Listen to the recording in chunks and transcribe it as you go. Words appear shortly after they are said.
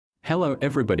Hello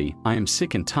everybody, I am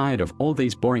sick and tired of all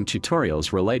these boring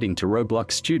tutorials relating to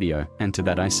Roblox Studio, and to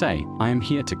that I say, I am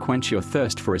here to quench your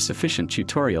thirst for a sufficient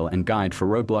tutorial and guide for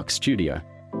Roblox Studio.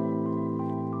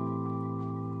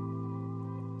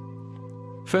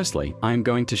 Firstly, I am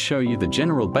going to show you the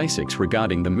general basics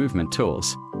regarding the movement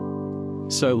tools.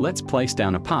 So let's place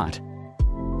down a part.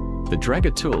 The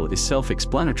dragger tool is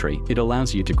self-explanatory, it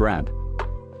allows you to grab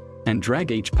and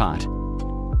drag each part.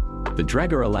 The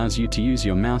dragger allows you to use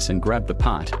your mouse and grab the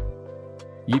part.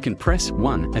 You can press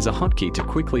 1 as a hotkey to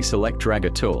quickly select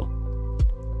dragger tool.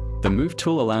 The move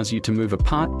tool allows you to move a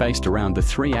part based around the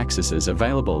 3 axes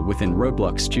available within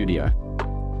Roblox Studio.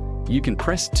 You can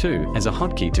press 2 as a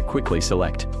hotkey to quickly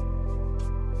select.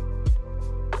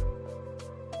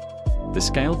 The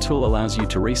scale tool allows you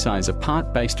to resize a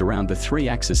part based around the 3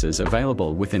 axes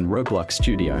available within Roblox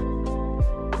Studio.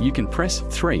 You can press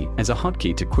 3 as a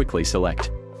hotkey to quickly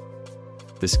select.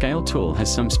 The scale tool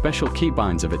has some special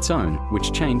keybinds of its own,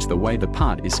 which change the way the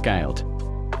part is scaled.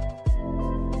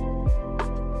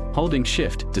 Holding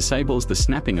Shift disables the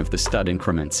snapping of the stud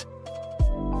increments.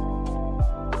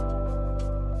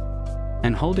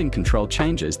 And holding Control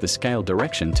changes the scale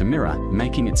direction to mirror,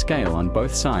 making it scale on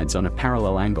both sides on a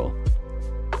parallel angle.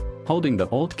 Holding the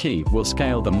Alt key will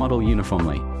scale the model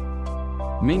uniformly,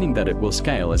 meaning that it will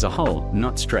scale as a whole,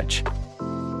 not stretch.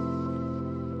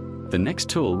 The next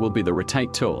tool will be the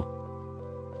Rotate tool,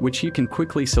 which you can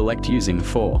quickly select using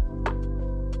 4.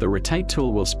 The Rotate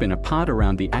tool will spin a part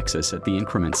around the axis at the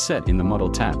increments set in the Model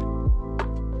tab.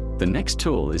 The next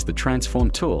tool is the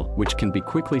Transform tool, which can be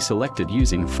quickly selected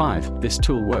using 5. This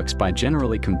tool works by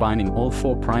generally combining all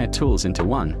 4 prior tools into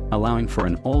one, allowing for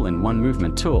an all-in-one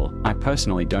movement tool. I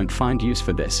personally don't find use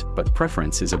for this, but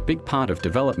preference is a big part of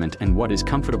development and what is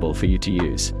comfortable for you to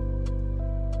use.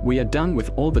 We are done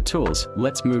with all the tools,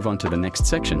 let's move on to the next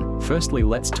section. Firstly,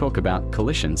 let's talk about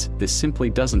collisions. This simply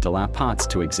doesn't allow parts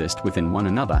to exist within one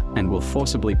another, and will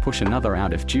forcibly push another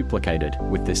out if duplicated.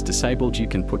 With this disabled, you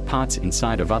can put parts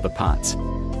inside of other parts.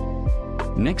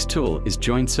 Next tool is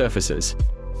Join Surfaces.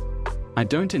 I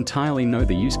don't entirely know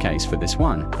the use case for this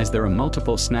one, as there are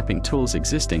multiple snapping tools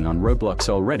existing on Roblox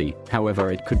already,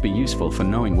 however it could be useful for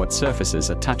knowing what surfaces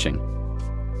are touching.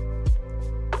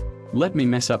 Let me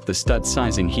mess up the stud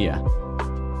sizing here.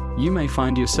 You may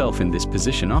find yourself in this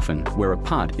position often, where a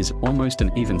part is almost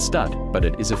an even stud, but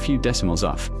it is a few decimals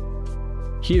off.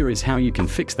 Here is how you can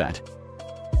fix that.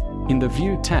 In the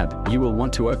View tab, you will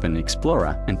want to open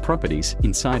Explorer and Properties.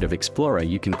 Inside of Explorer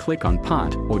you can click on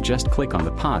Part, or just click on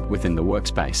the part within the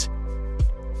workspace,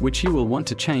 which you will want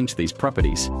to change these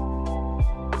properties.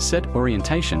 Set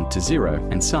orientation to 0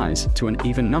 and size to an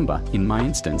even number, in my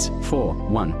instance, 4,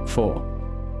 1, 4.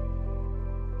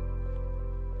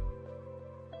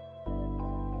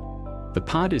 The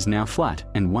part is now flat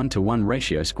and 1:1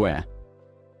 ratio square,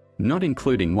 not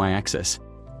including y-axis.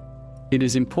 It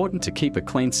is important to keep a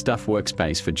clean stuff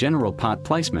workspace for general part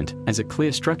placement, as a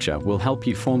clear structure will help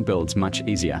you form builds much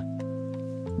easier.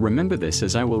 Remember this,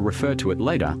 as I will refer to it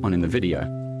later on in the video.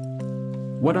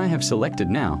 What I have selected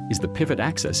now is the pivot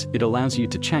axis. It allows you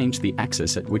to change the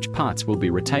axis at which parts will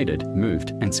be rotated, moved,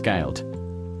 and scaled.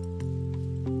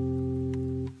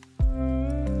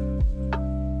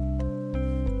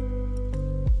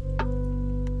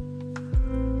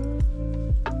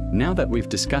 Now that we've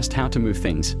discussed how to move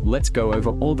things, let's go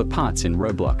over all the parts in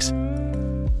Roblox.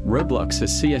 Roblox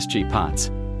has CSG parts,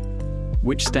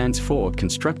 which stands for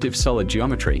Constructive Solid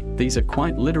Geometry. These are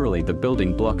quite literally the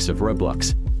building blocks of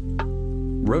Roblox.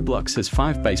 Roblox has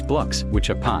 5 base blocks, which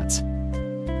are parts: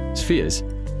 spheres,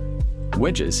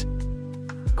 wedges,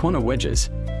 corner wedges,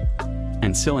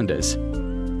 and cylinders.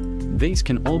 These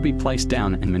can all be placed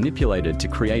down and manipulated to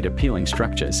create appealing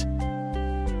structures.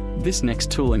 This next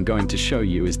tool I'm going to show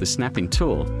you is the snapping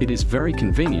tool. It is very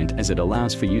convenient as it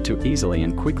allows for you to easily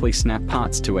and quickly snap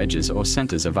parts to edges or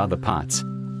centers of other parts.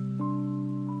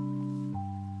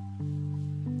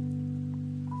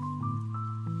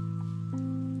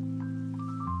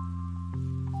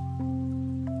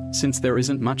 Since there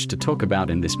isn't much to talk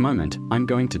about in this moment, I'm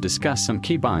going to discuss some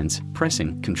keybinds.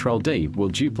 Pressing Ctrl-D will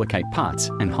duplicate parts,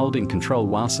 and holding Ctrl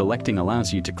while selecting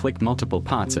allows you to click multiple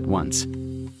parts at once.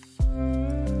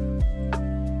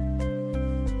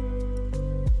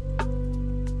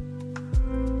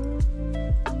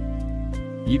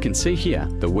 You can see here,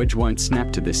 the wedge won't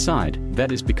snap to this side.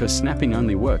 That is because snapping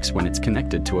only works when it's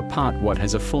connected to a part what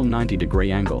has a full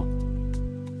 90-degree angle.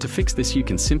 To fix this, you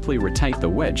can simply rotate the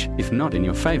wedge. If not in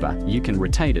your favor, you can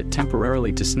rotate it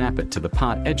temporarily to snap it to the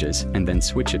part edges and then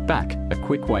switch it back. A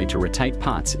quick way to rotate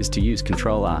parts is to use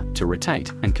Ctrl-R to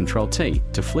rotate and Ctrl-T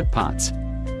to flip parts.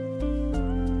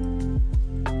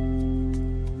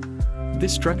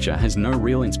 This structure has no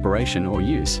real inspiration or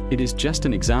use, it is just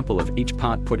an example of each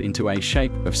part put into a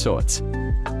shape of sorts.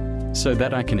 So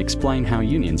that I can explain how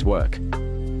unions work,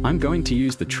 I'm going to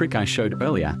use the trick I showed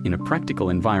earlier in a practical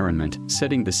environment,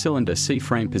 setting the cylinder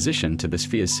C-frame position to the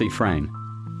sphere's C-frame.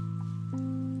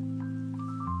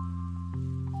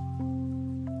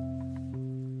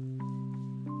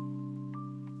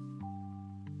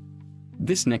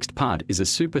 This next part is a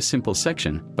super simple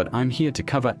section, but I'm here to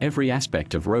cover every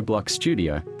aspect of Roblox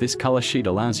Studio. This color sheet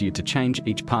allows you to change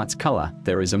each part's color.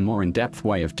 There is a more in-depth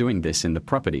way of doing this in the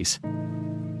properties.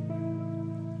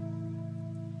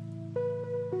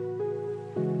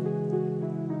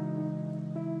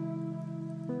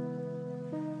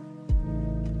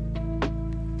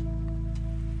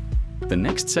 The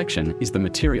next section is the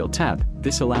Material tab.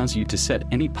 This allows you to set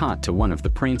any part to one of the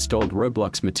pre-installed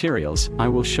Roblox materials. I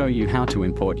will show you how to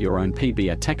import your own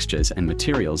PBR textures and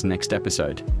materials next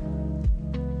episode.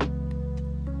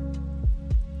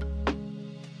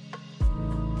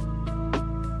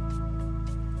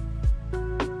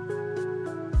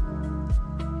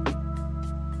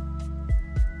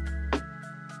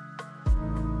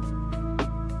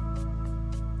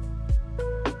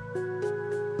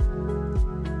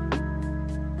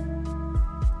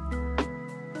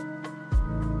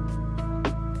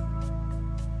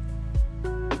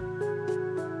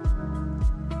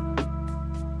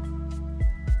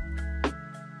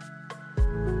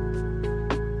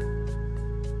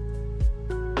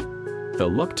 The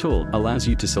Lock tool allows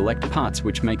you to select parts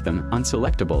which make them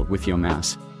unselectable with your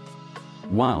mouse,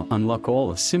 while Unlock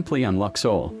All simply unlocks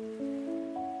all.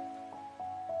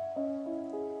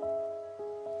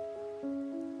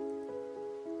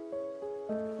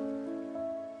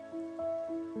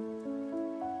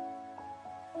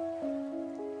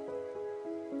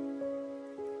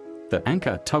 The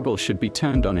anchor toggle should be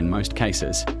turned on in most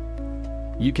cases.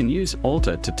 You can use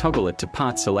Alter to toggle it to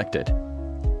part selected.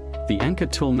 The anchor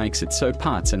tool makes it so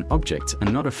parts and objects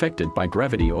are not affected by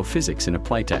gravity or physics in a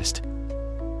playtest.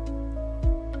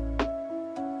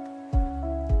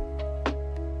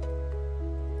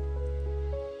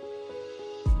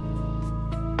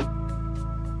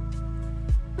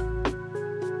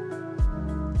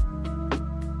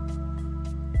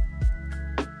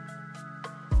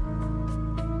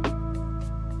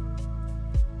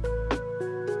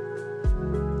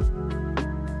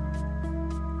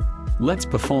 Let's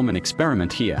perform an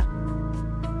experiment here.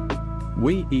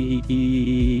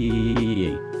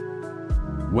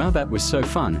 Well, that was so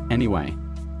fun, anyway.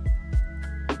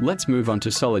 Let's move on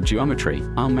to solid geometry.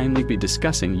 I'll mainly be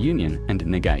discussing union and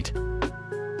negate,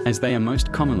 as they are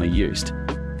most commonly used.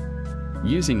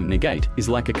 Using negate is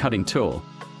like a cutting tool.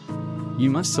 You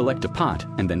must select a part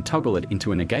and then toggle it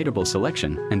into a negatable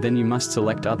selection, and then you must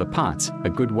select other parts. A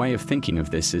good way of thinking of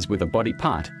this is with a body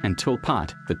part and tool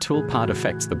part. The tool part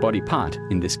affects the body part.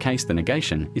 In this case, the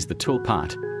negation is the tool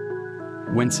part.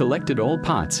 When selected all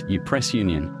parts, you press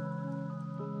union.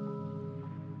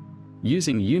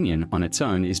 Using union on its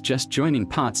own is just joining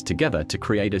parts together to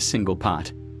create a single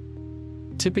part.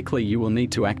 Typically, you will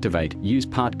need to activate Use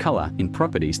Part Color in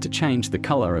Properties to change the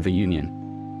color of a union.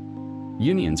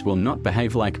 Unions will not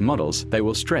behave like models, they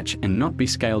will stretch and not be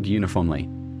scaled uniformly.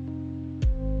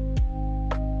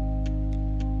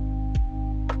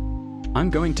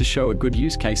 I'm going to show a good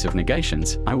use case of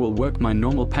negations. I will work my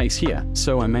normal pace here,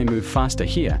 so I may move faster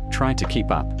here. Try to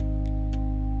keep up.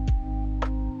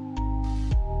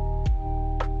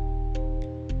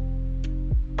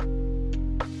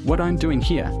 What I'm doing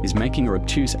here is making a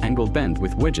obtuse angle bend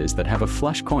with wedges that have a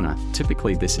flush corner.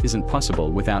 Typically this isn't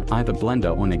possible without either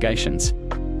blender or negations.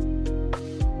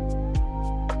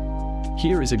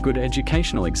 Here is a good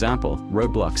educational example.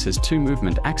 Roblox has two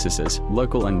movement axes,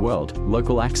 local and world.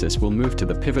 Local axis will move to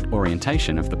the pivot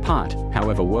orientation of the part,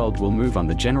 however world will move on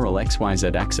the general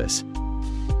XYZ axis.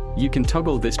 You can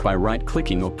toggle this by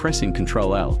right-clicking or pressing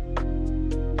Ctrl-L.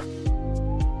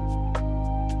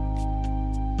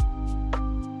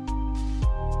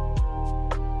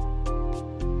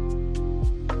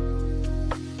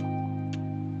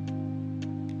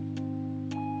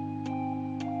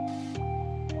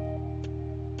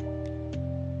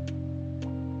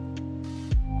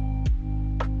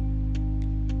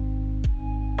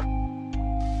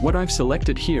 What I've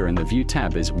selected here in the View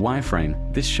tab is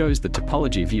Wireframe. This shows the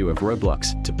topology view of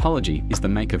Roblox. Topology is the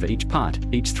make of each part.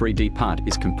 Each 3D part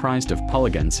is comprised of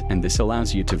polygons, and this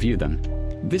allows you to view them.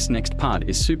 This next part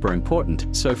is super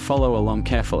important, so follow along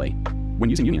carefully.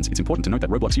 When using unions, it's important to note that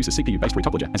Roblox uses CPU-based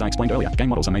retopology. As I explained earlier, game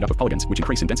models are made up of polygons, which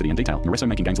increase in density and detail, moreso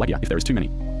making games laggier if there is too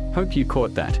many. Hope you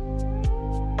caught that.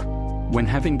 When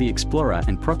having the Explorer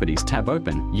and Properties tab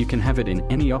open, you can have it in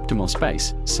any optimal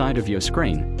space, side of your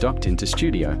screen, docked into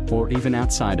Studio, or even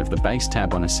outside of the base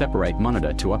tab on a separate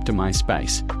monitor to optimize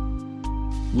space.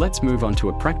 Let's move on to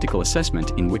a practical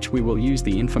assessment in which we will use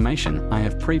the information I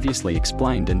have previously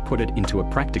explained and put it into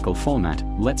a practical format.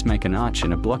 Let's make an arch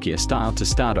in a blockier style to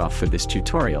start off for this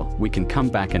tutorial. We can come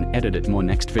back and edit it more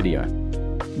next video.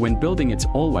 When building, it's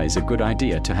always a good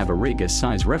idea to have a rig as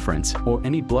size reference, or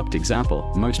any blocked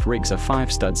example. Most rigs are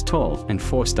 5 studs tall and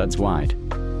 4 studs wide.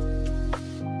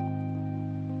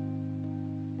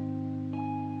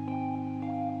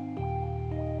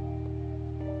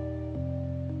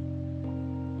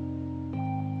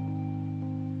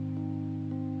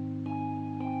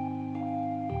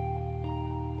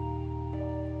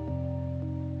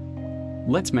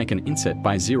 Let's make an inset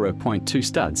by 0.2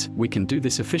 studs. We can do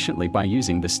this efficiently by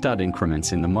using the stud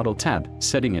increments in the Model tab,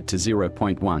 setting it to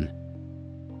 0.1.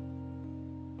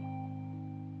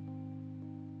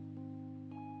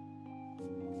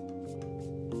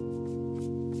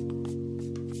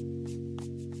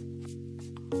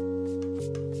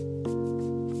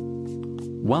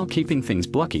 While keeping things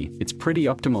blocky, it's pretty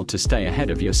optimal to stay ahead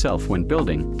of yourself when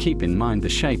building. Keep in mind the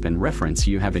shape and reference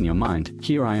you have in your mind.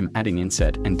 Here I am adding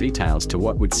inset and details to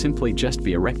what would simply just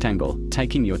be a rectangle.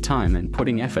 Taking your time and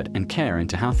putting effort and care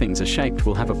into how things are shaped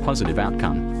will have a positive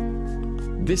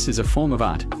outcome. This is a form of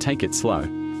art, take it slow.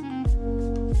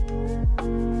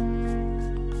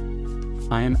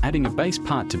 I am adding a base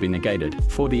part to be negated,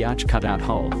 for the arch cutout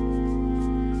hole.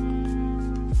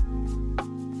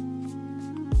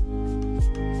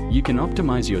 You can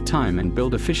optimize your time and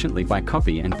build efficiently by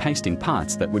copy and pasting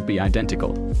parts that would be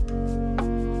identical.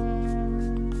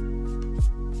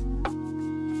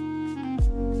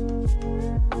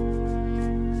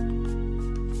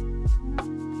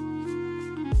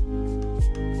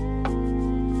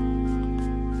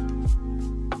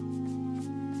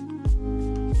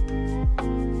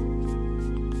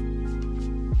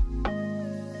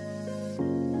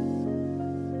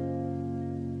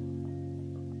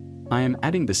 I am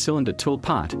adding the cylinder tool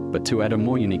part, but to add a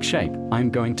more unique shape, I am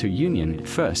going to union it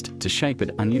first to shape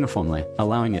it ununiformly,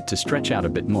 allowing it to stretch out a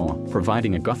bit more,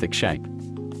 providing a Gothic shape.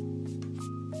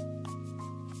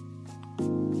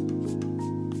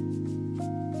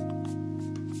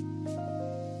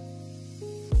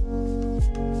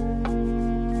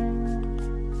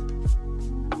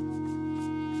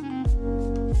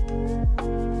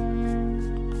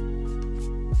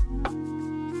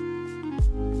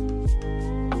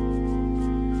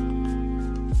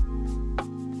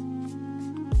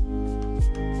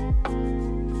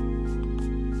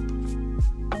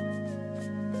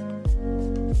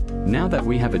 Now that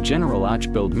we have a general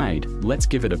arch build made, let's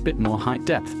give it a bit more height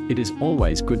depth. It is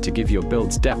always good to give your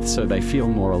builds depth so they feel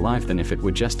more alive than if it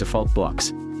were just default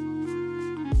blocks.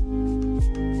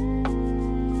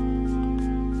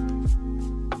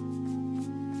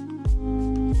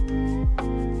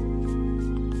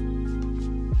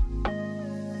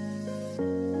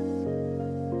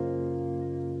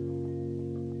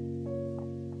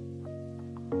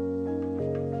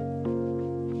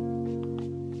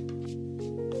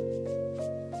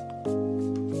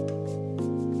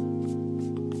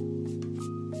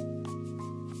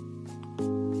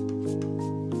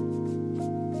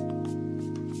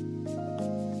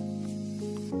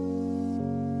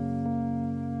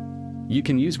 You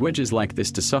can use wedges like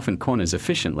this to soften corners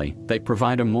efficiently. They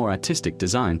provide a more artistic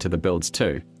design to the builds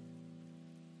too.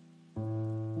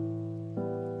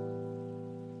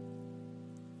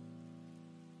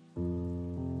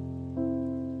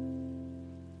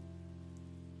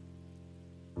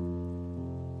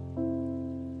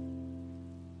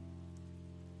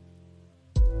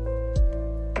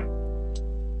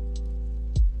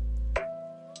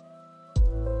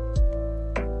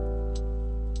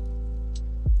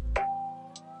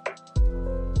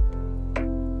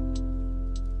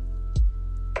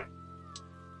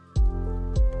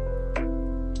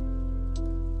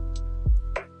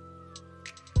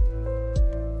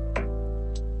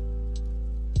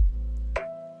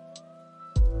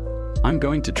 I'm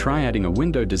going to try adding a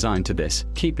window design to this,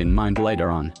 keep in mind later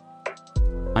on.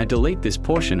 I delete this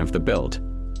portion of the build.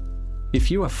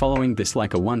 If you are following this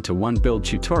like a one-to-one build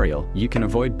tutorial, you can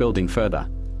avoid building further.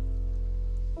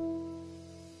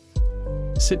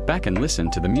 Sit back and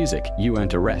listen to the music, you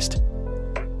earned a rest.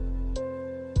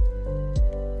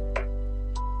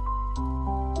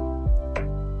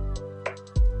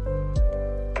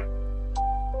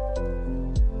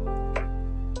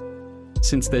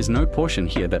 Since there's no portion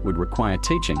here that would require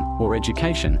teaching or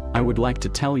education, I would like to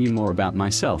tell you more about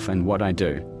myself and what I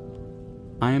do.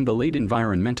 I am the lead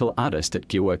environmental artist at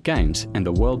Gearwork Games and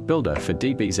the world builder for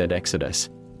DBZ Exodus.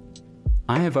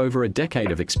 I have over a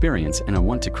decade of experience and I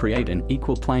want to create an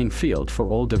equal playing field for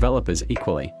all developers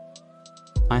equally.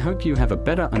 I hope you have a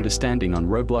better understanding on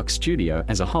Roblox Studio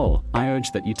as a whole. I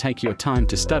urge that you take your time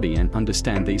to study and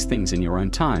understand these things in your own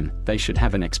time. They should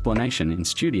have an explanation in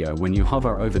Studio when you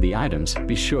hover over the items.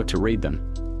 Be sure to read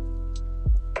them.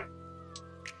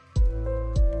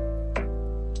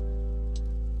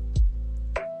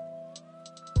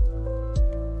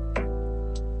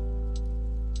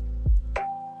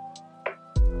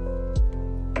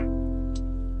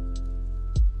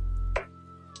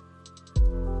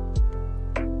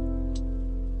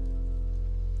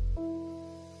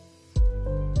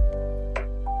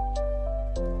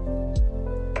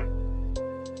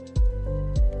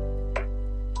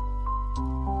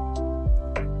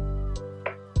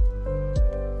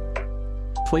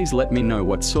 Please let me know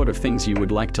what sort of things you would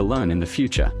like to learn in the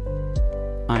future.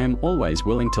 I am always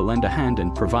willing to lend a hand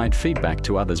and provide feedback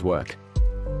to others' work.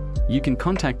 You can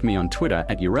contact me on Twitter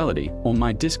at Urellity or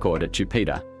my Discord at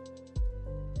Twt.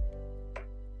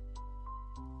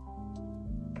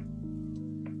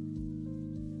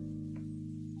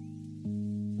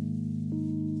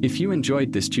 If you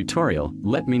enjoyed this tutorial,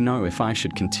 let me know if I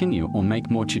should continue or make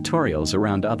more tutorials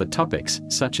around other topics,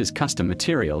 such as custom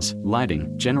materials,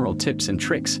 lighting, general tips and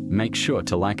tricks. Make sure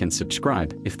to like and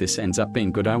subscribe. If this ends up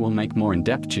being good, I will make more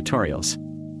in-depth tutorials.